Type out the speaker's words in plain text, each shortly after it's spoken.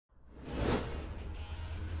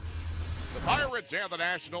Pirates and the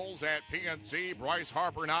Nationals at PNC. Bryce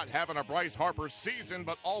Harper not having a Bryce Harper season,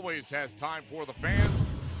 but always has time for the fans.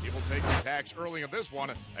 He will take his tax early in this one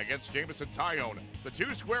against Jameson Taillon. The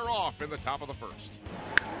two square off in the top of the first.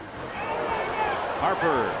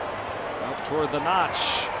 Harper out toward the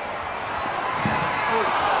notch.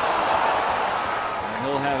 And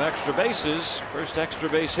he'll have extra bases. First extra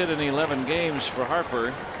base hit in 11 games for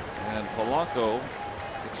Harper. And Polanco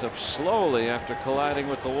gets up slowly after colliding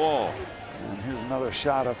with the wall. And here's another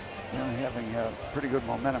shot of him having pretty good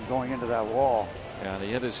momentum going into that wall. Yeah, and he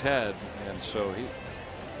hit his head, and so he's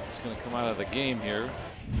going to come out of the game here.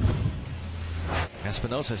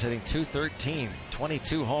 Espinosa's hitting .213,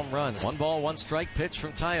 22 home runs. 1-1 pitch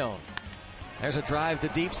from Taillon. There's a drive to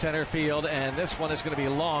deep center field, and this one is going to be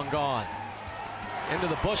long gone. Into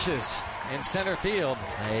the bushes in center field.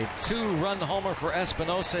 A 2-run homer for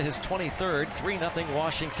Espinosa, his 23rd. 3-0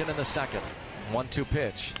 Washington in the second. 1-2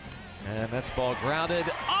 pitch. And that's ball grounded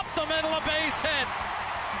up the middle, a base hit.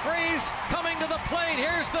 Freeze coming to the plate.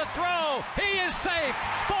 Here's the throw. He is safe.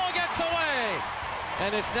 Ball gets away.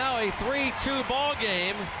 And it's now a 3-2 ball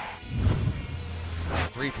game.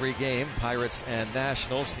 3-3 game, Pirates and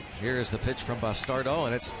Nationals. Here's the pitch from Bastardo,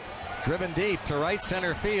 and it's driven deep to right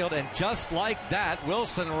center field. And just like that,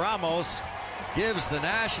 Wilson Ramos gives the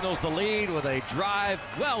Nationals the lead with a drive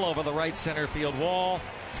well over the right center field wall.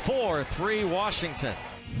 4-3 Washington.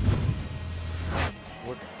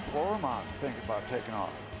 Would Flormont think about taking off?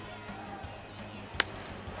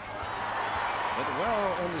 Hit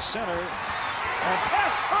well into center. And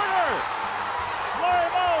past Turner!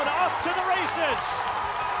 Flormont off to the races!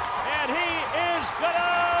 And he is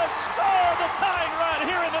gonna score the tying run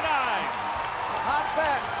here in the ninth. Hot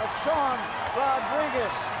bat of Sean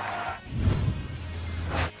Rodriguez.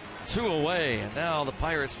 2 away, and now the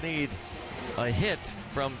Pirates need a hit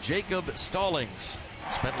from Jacob Stallings.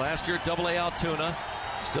 Spent last year at AA Altoona.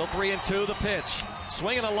 Still 3-2 the pitch.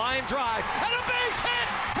 Swinging a line drive, and a base hit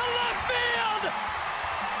to left field!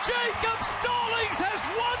 Jacob Stallings has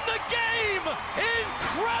won the game!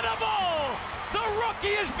 Incredible! The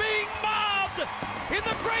rookie is being mobbed in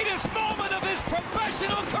the greatest moment of his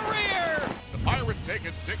professional career! The Pirates take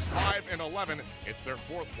it 6-5 in 11. It's their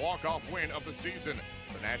fourth walk-off win of the season.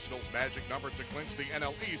 The Nationals' magic number to clinch the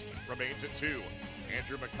NL East remains at 2.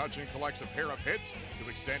 Andrew McCutchen collects a pair of hits to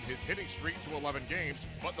extend his hitting streak to 11 games,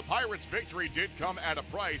 but the Pirates' victory did come at a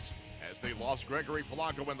price, as they lost Gregory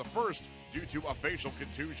Polanco in the first due to a facial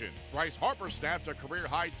contusion. Bryce Harper snapped a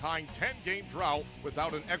career-high tying 10-game drought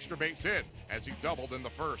without an extra base hit, as he doubled in the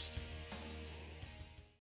first.